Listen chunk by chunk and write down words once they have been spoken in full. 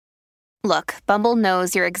Look, Bumble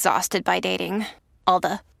knows you're exhausted by dating. All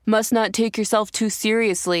the must not take yourself too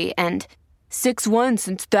seriously and 6'1"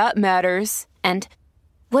 since that matters. And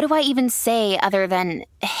what do I even say other than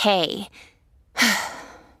hey?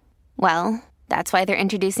 Well, that's why they're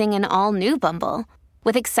introducing an all-new Bumble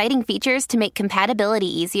with exciting features to make compatibility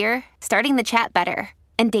easier, starting the chat better,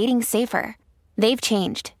 and dating safer. They've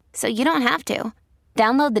changed, so you don't have to.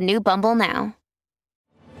 Download the new Bumble now.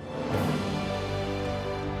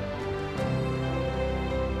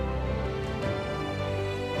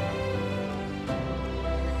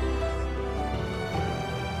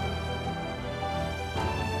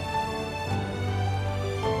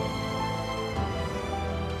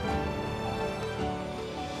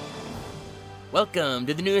 Welcome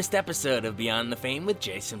to the newest episode of Beyond the Fame with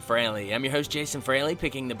Jason Fraley. I'm your host, Jason Fraley,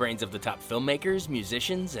 picking the brains of the top filmmakers,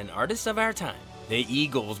 musicians, and artists of our time. The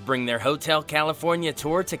Eagles bring their Hotel California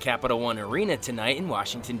tour to Capital One Arena tonight in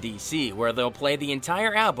Washington, D.C., where they'll play the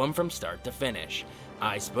entire album from start to finish.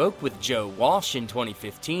 I spoke with Joe Walsh in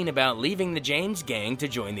 2015 about leaving the James Gang to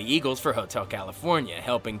join the Eagles for Hotel California,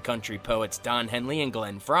 helping country poets Don Henley and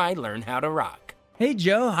Glenn Frey learn how to rock. Hey,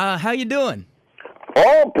 Joe, how you doing?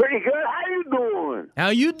 Oh, pretty good. How you doing?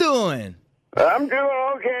 How you doing? I'm doing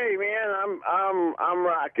okay, man. I'm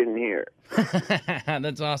rocking here.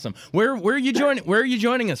 That's awesome. Where are you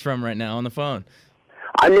joining us from right now on the phone?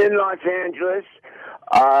 I'm in Los Angeles.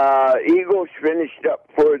 Eagles finished up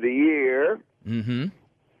for the year. Mm-hmm.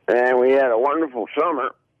 And we had a wonderful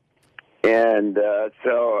summer. And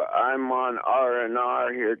so I'm on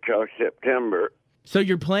R&R here till September. So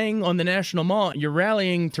you're playing on the National Mall. You're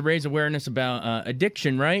rallying to raise awareness about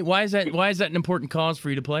addiction, right? Why is that an important cause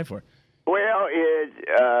for you to play for? Well,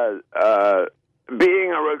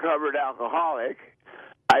 being a recovered alcoholic,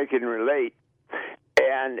 I can relate.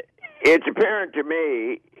 And it's apparent to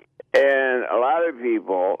me and a lot of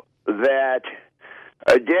people that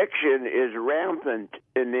addiction is rampant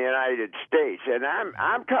in the United States. And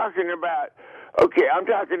I'm talking about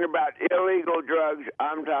illegal drugs.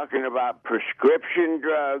 I'm talking about prescription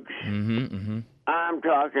drugs. I'm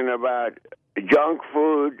talking about junk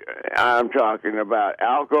food. I'm talking about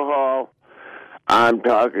alcohol. I'm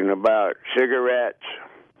talking about cigarettes.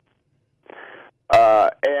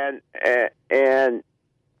 And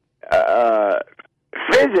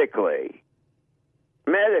physically,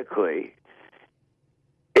 medically,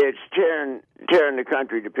 it's tearing the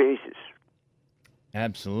country to pieces.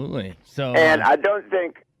 Absolutely. So, and I don't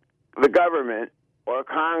think the government or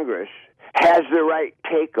Congress has the right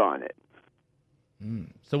take on it.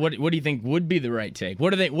 So what do you think would be the right take?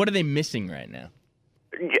 What are they missing right now?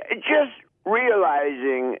 Just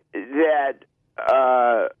realizing that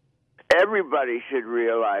everybody should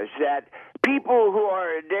realize that people who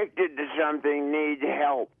are addicted to something need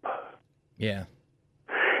help. Yeah.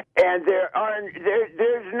 And there's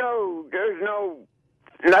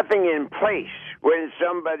nothing in place when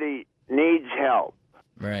somebody needs help.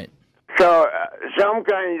 Right. So some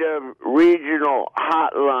kind of regional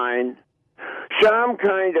hotline, some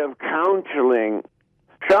kind of counseling,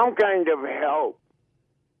 some kind of help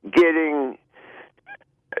that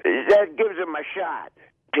gives them a shot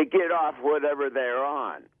to get off whatever they're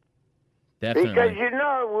on. Definitely. Because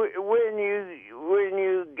when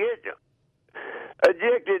you get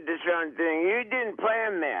addicted to something, you didn't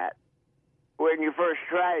plan that when you first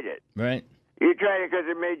tried it. Right. You tried it because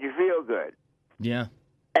it made you feel good. Yeah.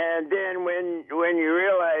 And then when you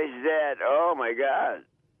realize that, oh my God,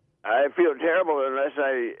 I feel terrible unless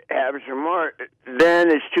I have some more,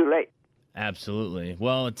 then it's too late. Absolutely.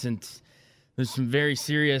 Well, there's some very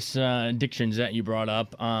serious addictions that you brought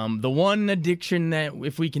up. The one addiction that,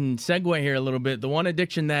 if we can segue here a little bit, the one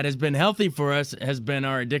addiction that has been healthy for us has been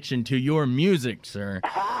our addiction to your music, sir.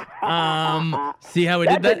 See how we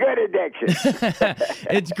did that? That's a good addiction.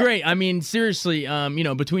 It's great. I mean, seriously,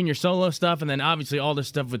 between your solo stuff and then obviously all the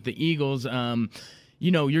stuff with the Eagles,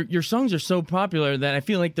 your songs are so popular that I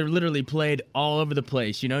feel like they're literally played all over the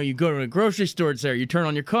place. You go to a grocery store, it's there. You turn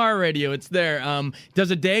on your car radio, it's there.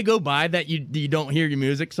 Does a day go by that you don't hear your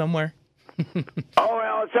music somewhere? Oh,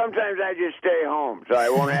 well, sometimes I just stay home, so I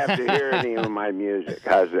won't have to hear any of my music.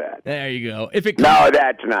 How's that? There you go. No,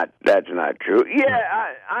 that's not true.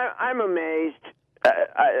 Yeah, I'm amazed.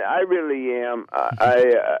 I really am.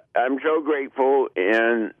 I'm so grateful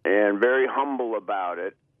and very humble about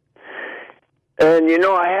it. And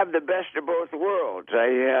I have the best of both worlds.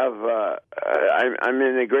 I'm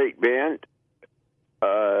in a great band.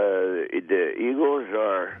 The Eagles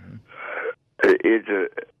are. It's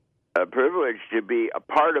a privilege to be a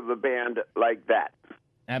part of a band like that.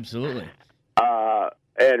 Absolutely.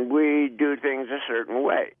 And we do things a certain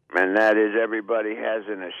way, and that is everybody has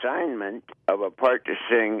an assignment of a part to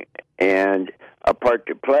sing and a part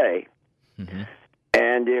to play. Mm-hmm.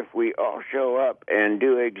 And if we all show up and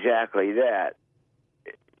do exactly that,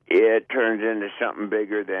 it turns into something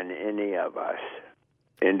bigger than any of us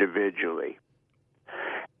individually.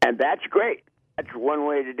 And that's great. That's one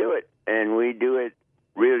way to do it, and we do it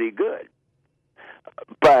really good.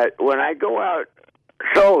 But when I go out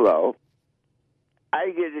solo,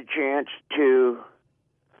 I get a chance to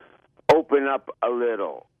open up a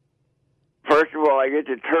little. First of all, I get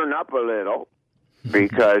to turn up a little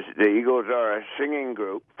because the Eagles are a singing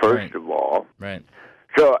group, first of all. Right.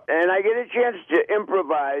 So, and I get a chance to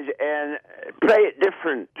improvise and play it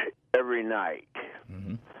different every night.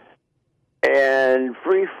 Mm-hmm. And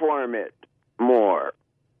freeform it more.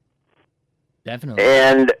 Definitely.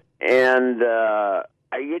 And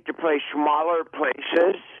I get to play smaller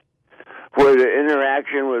places where the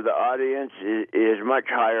interaction with the audience is much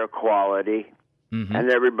higher quality, mm-hmm. and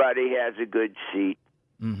everybody has a good seat.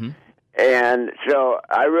 Mm-hmm. And so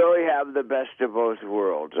I really have the best of both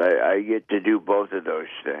worlds. I get to do both of those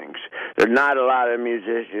things. There's not a lot of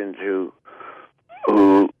musicians who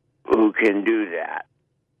can do that.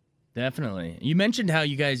 Definitely. You mentioned how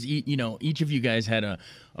you guys, each of you guys had a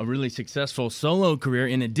really successful solo career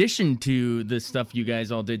in addition to the stuff you guys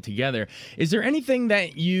all did together. Is there anything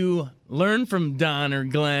that you learned from Don or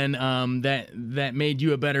Glenn that made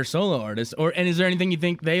you a better solo artist? And is there anything you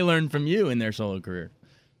think they learned from you in their solo career?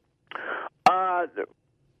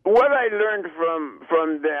 What I learned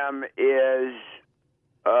from them is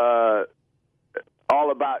all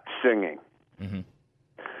about singing. Mm-hmm.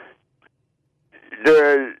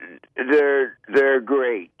 They're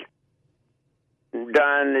great.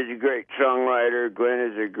 Don is a great songwriter. Glenn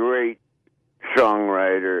is a great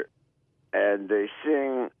songwriter, and they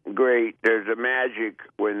sing great. There's a magic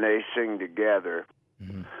when they sing together.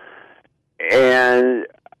 Mm-hmm. And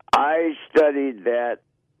I studied that.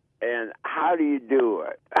 And how do you do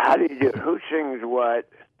it? Who sings what?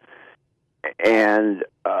 And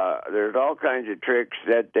there's all kinds of tricks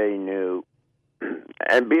that they knew.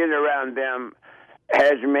 And being around them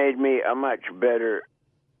has made me a much better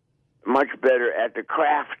at the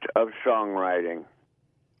craft of songwriting.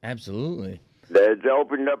 Absolutely. It's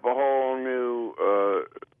opened up a whole new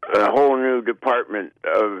department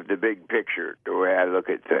of the big picture, the way I look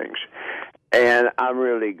at things. And I'm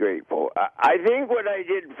really grateful. I think what I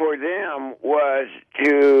did for them was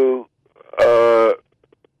to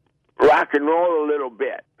rock and roll a little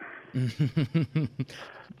bit.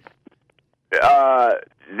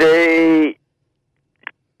 They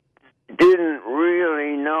didn't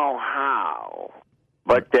really know how,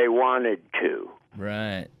 but they wanted to.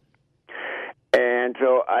 Right. And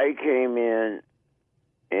so I came in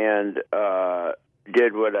and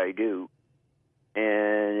did what I do.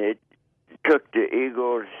 And it took the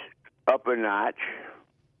Eagles up a notch.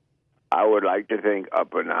 I would like to think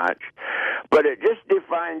up a notch. But it just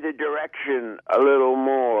defined the direction a little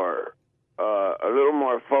more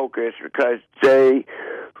focused, because they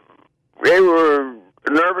were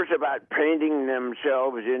nervous about painting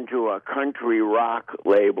themselves into a country rock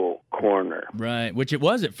label corner. Right, which it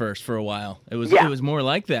was at first for a while. It was more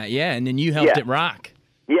like that, yeah, and then you helped it rock.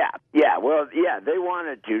 Yeah, they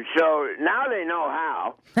wanted to. So now they know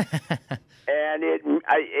how. And it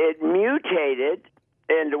mutated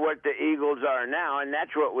into what the Eagles are now, and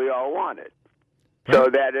that's what we all wanted. So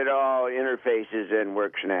that it all interfaces and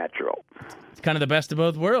works natural. It's kind of the best of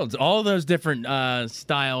both worlds. All those different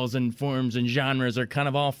styles and forms and genres are kind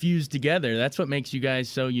of all fused together. That's what makes you guys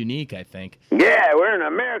so unique, I think. Yeah, we're an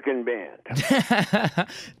American band.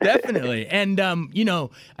 Definitely. And,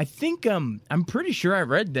 I think I'm pretty sure I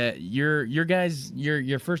read that your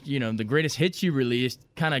first, the greatest hits you released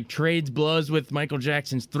kind of trades blows with Michael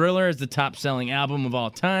Jackson's Thriller as the top-selling album of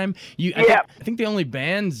all time. I think the only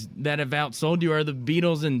bands that have outsold you are the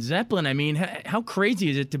Beatles and Zeppelin. I mean, how crazy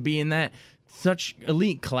is it to be in that such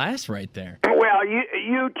elite class right there? Well,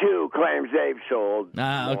 U2 claims they've sold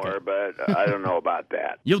more, but I don't know about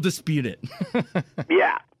that. You'll dispute it.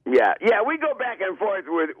 Yeah. We go back and forth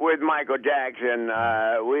with Michael Jackson.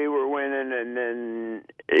 We were winning, and then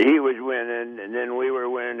he was winning, and then we were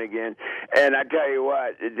winning again. And I tell you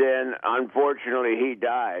what, then unfortunately he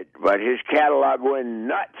died, but his catalog went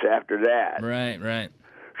nuts after that. Right.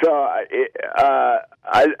 So I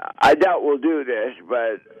doubt we'll do this,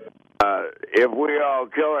 but if we all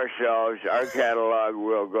kill ourselves, our catalog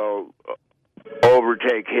will go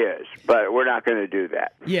overtake his, but we're not going to do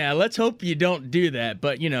that. Yeah, let's hope you don't do that.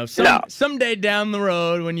 But, No. someday down the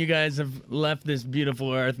road when you guys have left this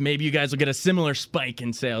beautiful earth, maybe you guys will get a similar spike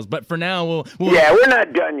in sales. But for now, we'll Yeah, we're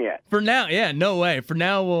not done yet. For now, yeah, no way. For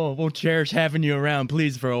now, we'll cherish having you around,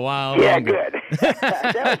 please, for a while Yeah, longer. good.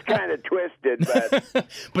 That was kind of twisted, but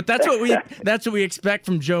But that's what we expect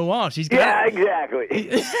from Joe Walsh. yeah, exactly.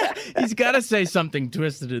 He's got to say something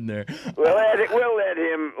twisted in there. We'll let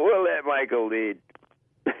Michael lead.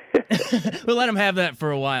 We'll let him have that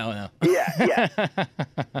for a while now. Yeah.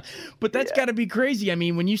 But that's got to be crazy. I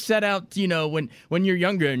mean, when you set out, when you're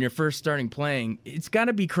younger and you're first starting playing, it's got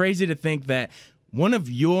to be crazy to think that one of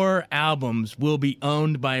your albums will be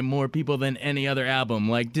owned by more people than any other album.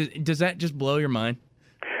 Like, does that just blow your mind?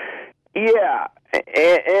 Yeah,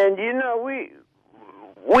 and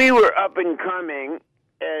we were up and coming,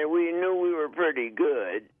 and we knew we were pretty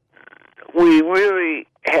good. We really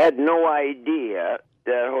had no idea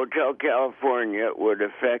that Hotel California would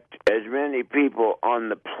affect as many people on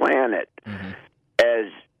the planet as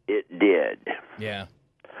it did. Yeah.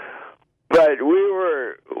 But we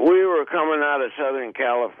were coming out of Southern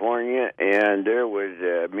California, and there was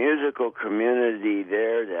a musical community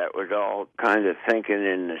there that was all kind of thinking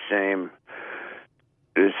in the same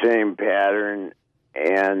pattern,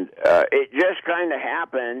 and it just kind of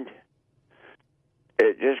happened.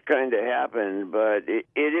 It just kind of happened, but it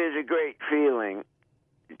is a great feeling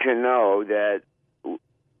to know that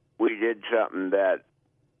we did something that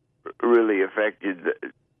really affected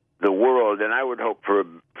the world, and I would hope for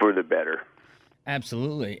the better.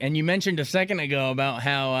 Absolutely. And you mentioned a second ago about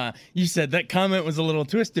how you said that comment was a little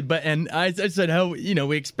twisted, and I said how,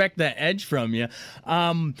 we expect that edge from you.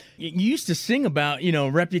 You used to sing about,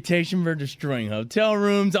 reputation for destroying hotel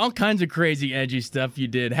rooms, all kinds of crazy, edgy stuff you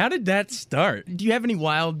did. How did that start? Do you have any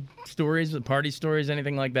wild stories, party stories,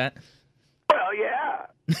 anything like that? Well, yeah.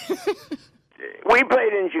 We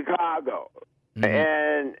played in Chicago,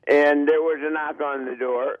 and there was a knock on the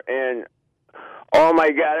door, and oh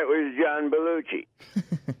my God, it was John Belushi.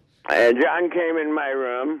 And John came in my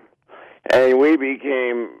room, and we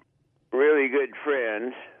became really good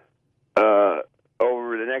friends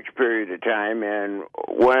over the next period of time. And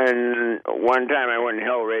one time I went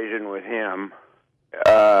hell raising with him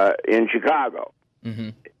in Chicago.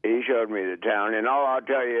 He showed me the town, and all I'll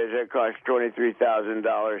tell you is it cost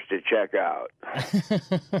 $23,000 to check out.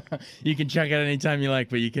 You can check out anytime you like,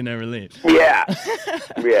 but you can never leave. Yeah.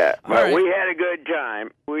 But right. We had a good time.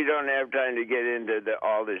 We don't have time to get into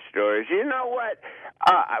all the stories. You know what?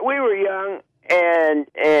 We were young and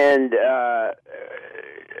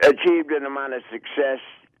achieved an amount of success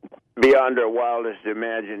beyond our wildest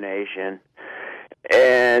imagination.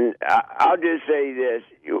 And I'll just say this.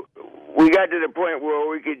 We got to the point where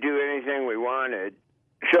we could do anything we wanted,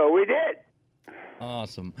 so we did.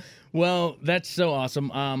 Awesome. Well, that's so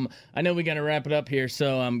awesome. I know we got to wrap it up here,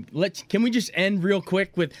 so can we just end real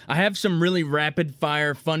quick with, I have some really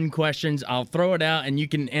rapid-fire fun questions. I'll throw it out, and you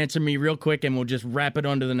can answer me real quick, and we'll just wrap it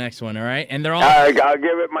on to the next one, all right? And they're all... I'll give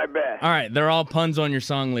it my best. All right, they're all puns on your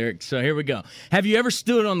song lyrics, so here we go. Have you ever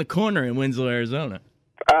stood on the corner in Winslow, Arizona?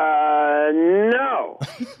 No.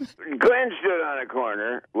 Glenn stood on a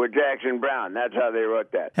corner with Jackson Browne. That's how they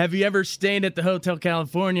wrote that. Have you ever stayed at the Hotel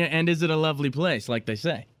California, and is it a lovely place, like they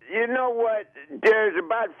say? You know what? There's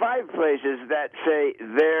about 5 places that say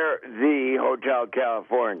they're the Hotel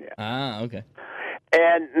California. Ah, okay.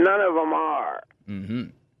 And none of them are. Mm-hmm.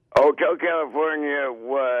 Hotel California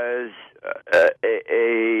was a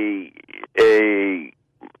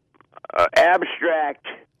abstract...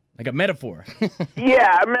 Like a metaphor.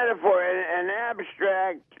 Yeah, a metaphor, an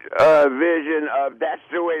abstract vision of that's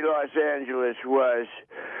the way Los Angeles was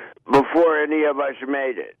before any of us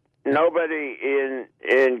made it. Nobody in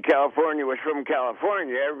California was from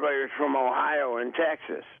California. Everybody was from Ohio and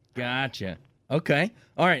Texas. Gotcha. Okay.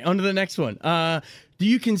 All right, on to the next one. Do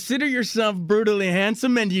you consider yourself brutally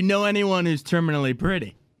handsome, and do you know anyone who's terminally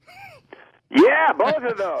pretty? Yeah, both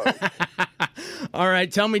of those. All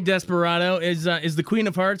right, tell me, Desperado, is the Queen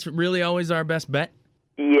of Hearts really always our best bet?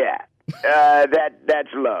 Yeah, that's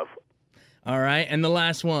love. All right, and the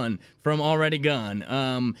last one from Already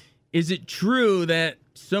Gone. Is it true that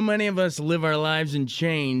so many of us live our lives in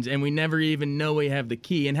chains and we never even know we have the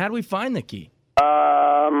key? And how do we find the key?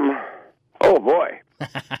 Oh boy.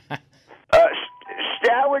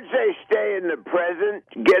 I would say stay in the present,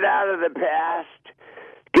 get out of the past,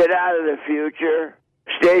 get out of the future,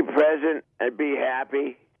 stay present, and be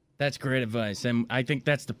happy. That's great advice, and I think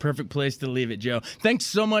that's the perfect place to leave it, Joe. Thanks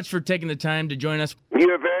so much for taking the time to join us.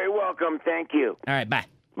 You're very welcome. Thank you. All right, bye.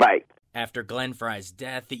 Bye. After Glenn Frey's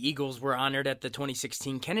death, the Eagles were honored at the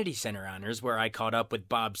 2016 Kennedy Center Honors, where I caught up with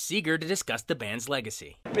Bob Seger to discuss the band's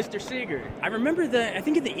legacy. Mr. Seger, I remember I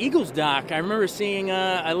think in the Eagles doc, I remember seeing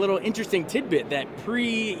a little interesting tidbit that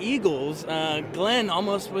pre-Eagles, Glenn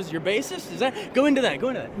almost was your bassist. Go into that.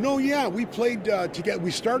 No, yeah, we played together.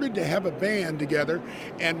 We started to have a band together,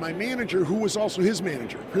 and my manager, who was also his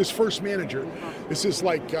manager, his first manager, this is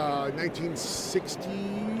like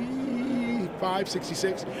 1965,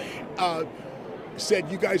 66,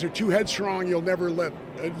 said, "You guys are too headstrong. You'll never live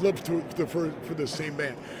for the same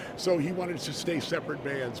band." So he wanted to stay separate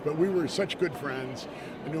bands. But we were such good friends.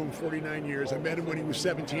 I knew him 49 years. I met him when he was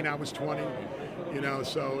 17. I was 20.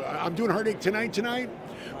 So I'm doing Heartache Tonight,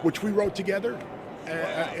 which we wrote together.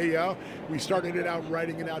 We started it out,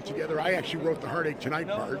 writing it out together. I actually wrote the Heartache Tonight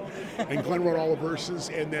part, and Glenn wrote all the verses,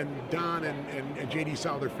 and then Don and J.D.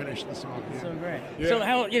 Souther finished the song. Yeah. So great. Yeah. So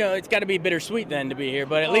how, it's got to be bittersweet then to be here,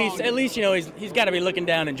 but at least he's got to be looking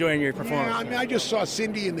down, enjoying your performance. Yeah, I mean, I just saw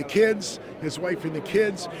Cindy and the kids, his wife and the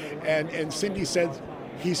kids, and Cindy said,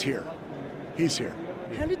 "He's here. He's here."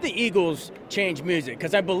 How did the Eagles change music?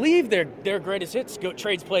 Because I believe their greatest hits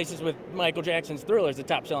trades places with Michael Jackson's Thriller as the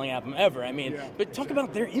top-selling album ever. But talk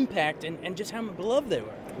about their impact and just how beloved they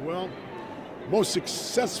were. Well, most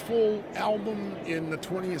successful album in the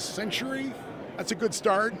 20th century. That's a good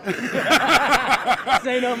start.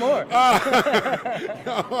 Say no more.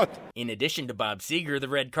 In addition to Bob Seger, the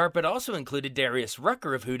red carpet also included Darius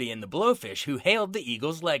Rucker of Hootie and the Blowfish, who hailed the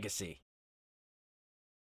Eagles' legacy.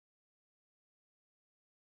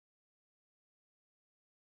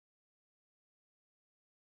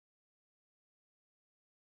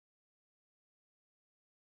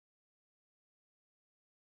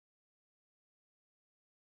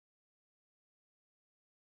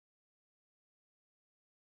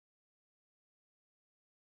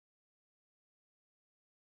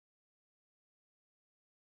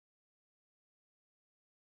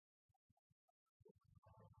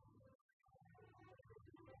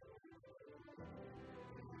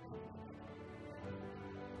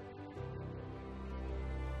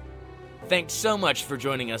 Thanks so much for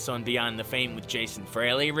joining us on Beyond the Fame with Jason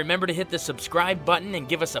Fraley. Remember to hit the subscribe button and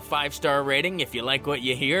give us a 5-star rating if you like what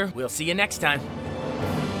you hear. We'll see you next time.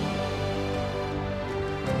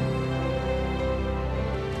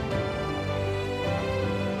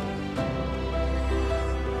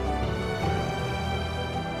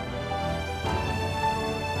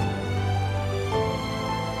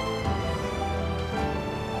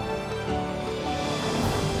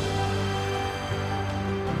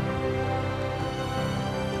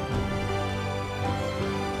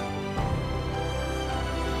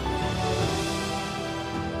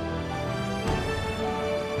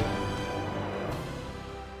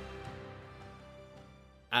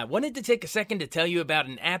 I wanted to take a second to tell you about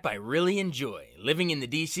an app I really enjoy. Living in the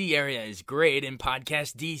DC area is great, and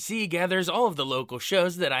Podcast DC gathers all of the local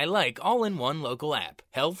shows that I like all in one local app.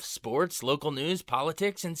 Health, sports, local news,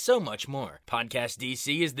 politics, and so much more. Podcast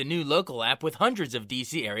DC is the new local app with hundreds of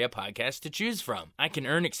DC area podcasts to choose from. I can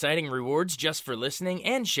earn exciting rewards just for listening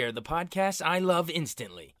and share the podcasts I love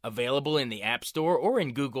instantly. Available in the App Store or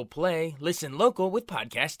in Google Play, listen local with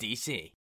Podcast DC.